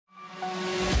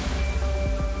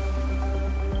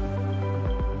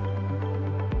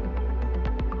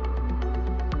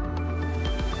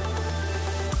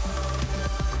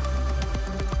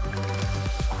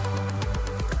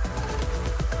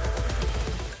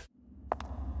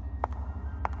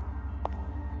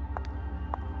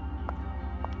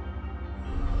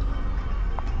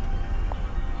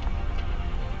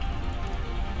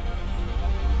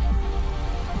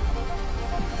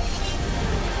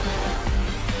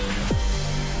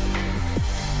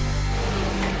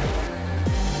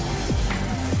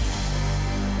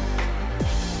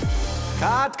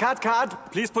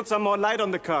Cut! Please put some more light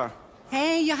on the car.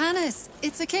 Hey, Johannes,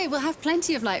 it's okay. We'll have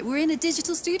plenty of light. We're in a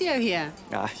digital studio here.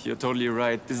 Ah, you're totally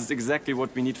right. This is exactly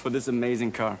what we need for this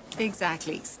amazing car.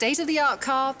 Exactly. State-of-the-art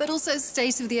car, but also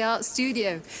state-of-the-art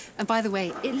studio. And by the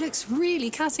way, it looks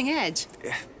really cutting edge.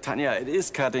 Tanya, it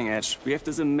is cutting edge. We have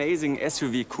this amazing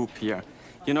SUV coupe here.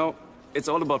 You know, it's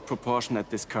all about proportion at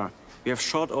this car. We have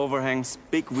short overhangs,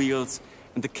 big wheels,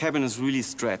 and the cabin is really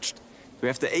stretched. We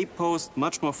have the A-post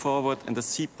much more forward, and the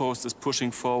C-post is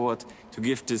pushing forward to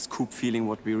give this coupe feeling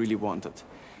what we really wanted.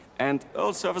 And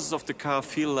all surfaces of the car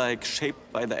feel like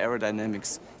shaped by the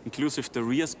aerodynamics, inclusive the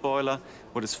rear spoiler,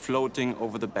 what is floating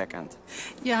over the back end.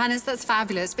 Johannes, that's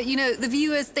fabulous. But you know, the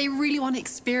viewers, they really want to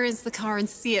experience the car and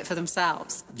see it for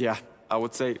themselves. Yeah, I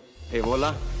would say, hey,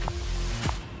 voila.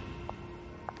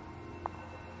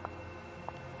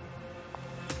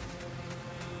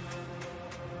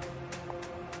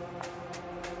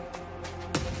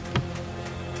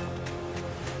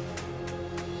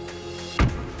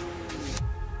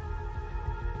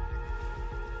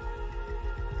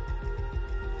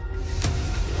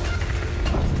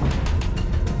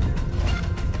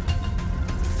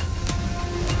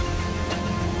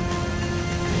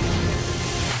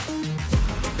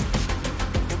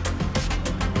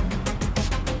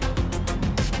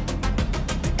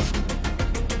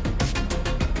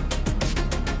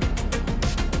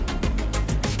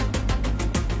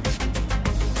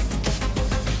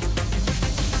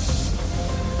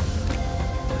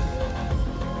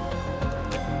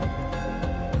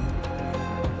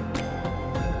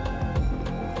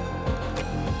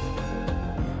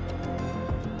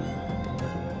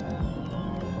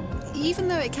 Even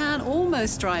though it can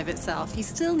almost drive itself, you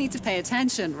still need to pay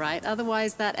attention, right?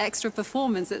 Otherwise, that extra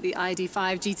performance that the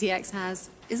ID.5 GTX has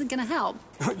isn't going to help.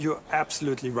 You're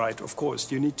absolutely right, of course.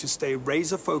 You need to stay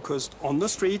razor-focused on the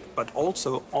street, but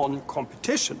also on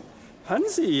competition.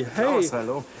 Hansi, hey. Klaus,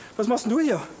 hallo. Was machst denn du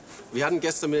hier? Wir hatten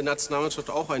gestern mit der Nationalmannschaft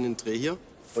auch einen Dreh hier.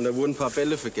 Und da wurden ein paar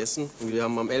Bälle vergessen. Und wir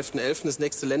haben am 11.11. das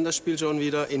nächste Länderspiel schon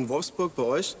wieder in Wolfsburg bei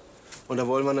euch. Und da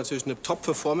wollen wir natürlich eine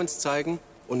Top-Performance zeigen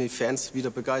und die Fans wieder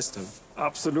begeistern.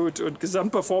 Absolut. Und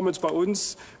Gesamtperformance bei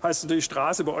uns heißt natürlich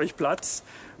Straße, bei euch Platz.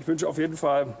 Ich wünsche auf jeden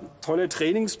Fall tolle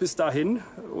Trainings bis dahin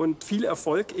und viel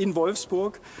Erfolg in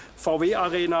Wolfsburg. VW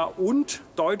Arena und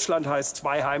Deutschland heißt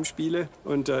 2 Heimspiele.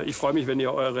 Und ich freue mich, wenn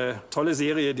ihr eure tolle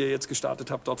Serie, die ihr jetzt gestartet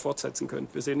habt, dort fortsetzen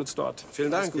könnt. Wir sehen uns dort.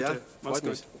 Vielen Dank. Ja, Macht's freut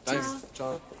mich. gut. Danke.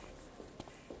 Ciao.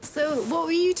 So, what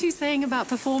were you two saying about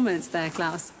performance there,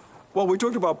 Klaus? Well, we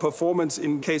talked about performance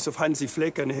in case of Hansi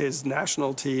Flick and his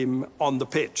national team on the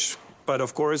pitch. But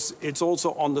of course, it's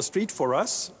also on the street for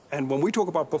us. And when we talk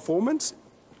about performance,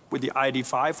 with the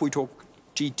ID.5, we talk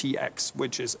GTX,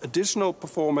 which is additional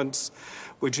performance,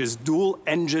 which is dual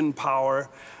engine power,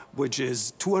 which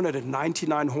is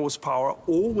 299 horsepower,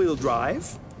 all-wheel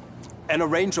drive, and a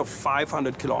range of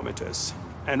 500 kilometers.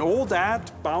 And all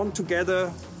that bound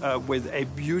together with a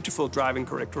beautiful driving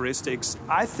characteristics.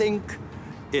 I think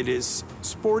it is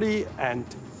sporty and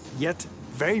yet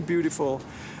very beautiful,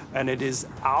 and it is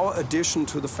our addition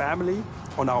to the family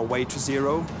on our way to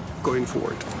zero going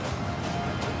forward.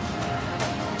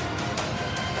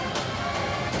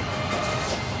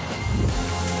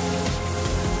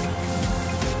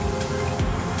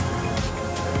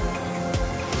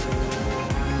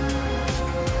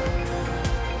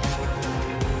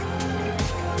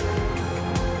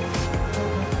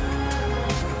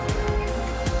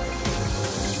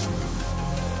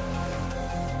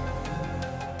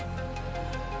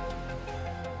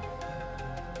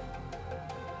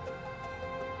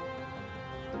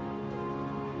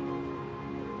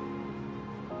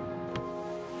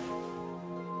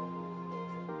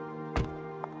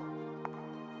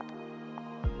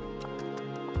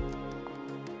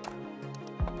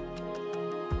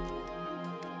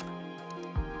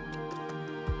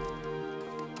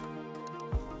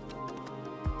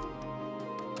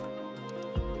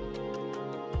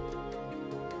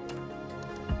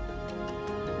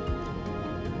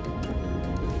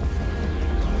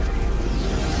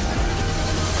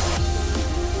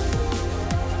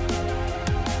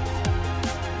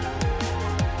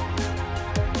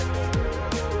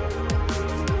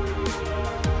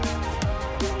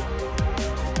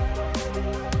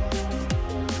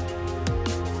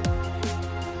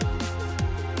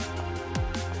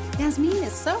 Yasmin,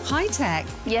 it's so high-tech.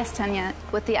 Yes, Tanya.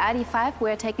 With the ID.5,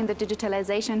 we're taking the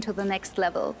digitalization to the next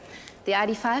level. The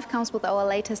ID.5 comes with our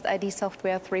latest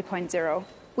ID.Software 3.0.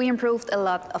 We improved a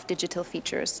lot of digital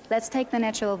features. Let's take the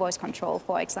natural voice control,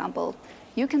 for example.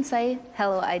 You can say,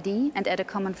 "Hello ID," and add a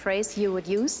common phrase you would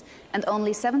use, and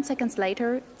only 7 seconds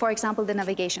later, for example, the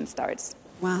navigation starts.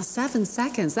 Wow, 7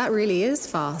 seconds. That really is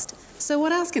fast. So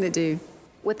what else can it do?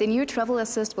 With the new travel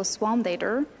assist with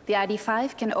Schwarmdaten, the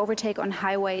ID.5 can overtake on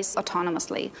highways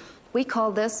autonomously. We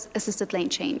call this assisted lane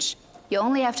change. You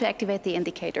only have to activate the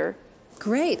indicator.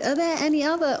 Great. Are there any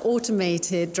other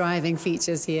automated driving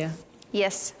features here?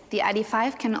 Yes, the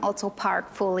ID.5 can also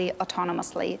park fully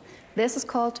autonomously. This is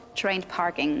called trained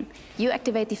parking. You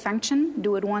activate the function,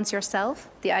 do it once yourself,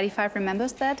 the ID.5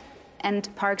 remembers that, and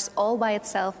parks all by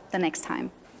itself the next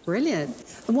time. Brilliant.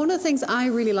 And one of the things I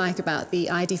really like about the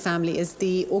ID family is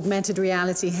the augmented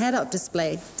reality head-up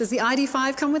display. Does the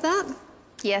ID.5 come with that?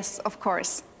 Yes, of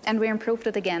course. And we improved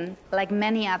it again, like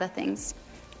many other things.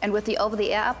 And with the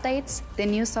over-the-air updates, the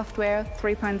new software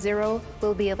 3.0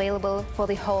 will be available for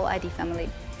the whole ID family.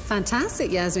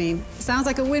 Fantastic, Yasmin. Sounds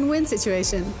like a win-win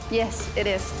situation. Yes, it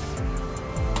is.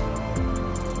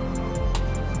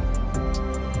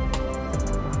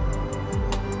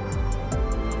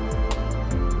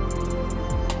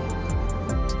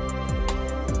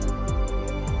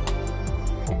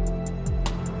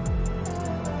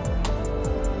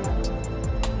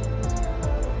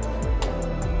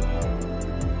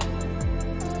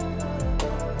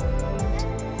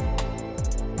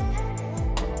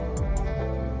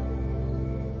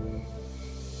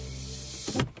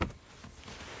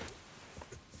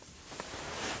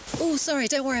 Oh, sorry,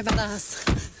 don't worry about us.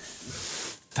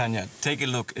 Tanya, take a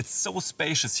look. It's so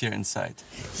spacious here inside.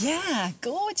 Yeah,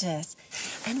 gorgeous.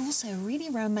 And also really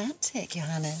romantic,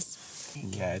 Johannes.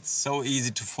 Yeah, it's so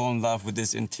easy to fall in love with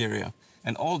this interior.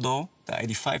 And although the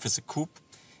ID.5 is a coupe,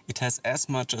 it has as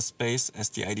much a space as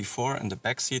the ID.4 in the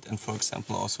backseat and, for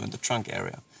example, also in the trunk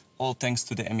area. All thanks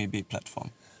to the MEB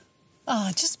platform.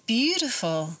 Oh, just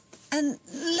beautiful. And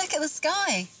look at the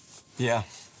sky. Yeah.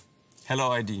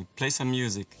 Hello, ID. Play some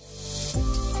music.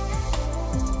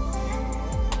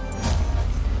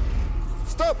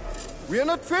 Stop! We are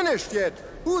not finished yet.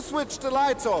 Who switched the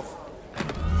lights off?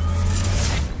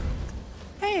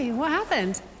 Hey, what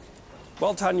happened?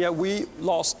 Well, Tanya, we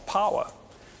lost power.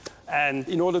 And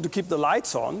in order to keep the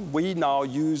lights on, we now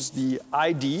use the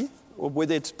ID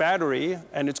with its battery,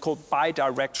 and it's called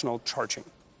bidirectional charging.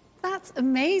 That's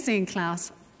amazing,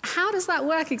 Klaus. How does that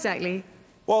work exactly?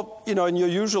 Well, you know, in your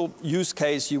usual use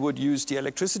case, you would use the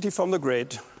electricity from the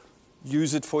grid,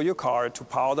 use it for your car to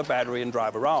power the battery and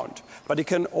drive around. But it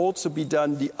can also be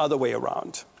done the other way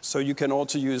around. So you can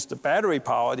also use the battery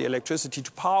power, the electricity,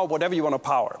 to power whatever you want to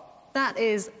power. That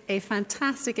is a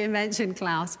fantastic invention,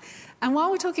 Klaus. And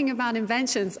while we're talking about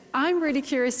inventions, I'm really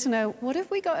curious to know, what have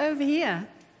we got over here?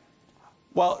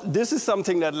 Well, this is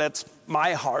something that lets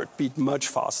my heart beat much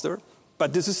faster.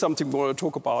 But this is something we're going to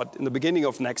talk about in the beginning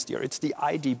of next year. It's the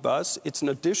ID bus. It's an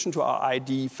addition to our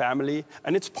ID family,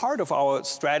 and it's part of our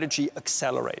strategy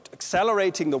Accelerate.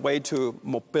 Accelerating the way to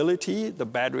mobility, the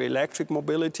battery electric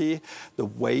mobility, the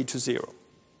way to zero.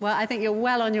 Well, I think you're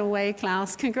well on your way,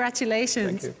 Klaus.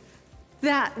 Congratulations. Thank you.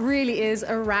 That really is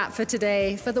a wrap for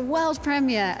today for the world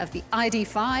premiere of the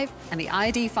ID.5 and the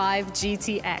ID.5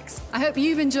 GTX. I hope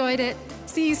you've enjoyed it.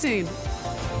 See you soon.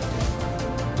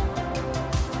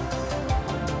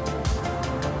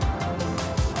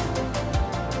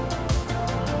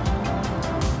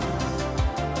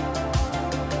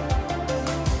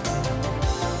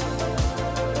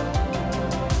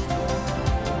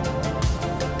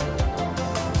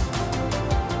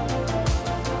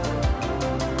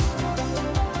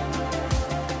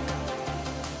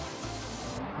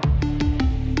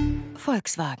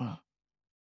 Volkswagen.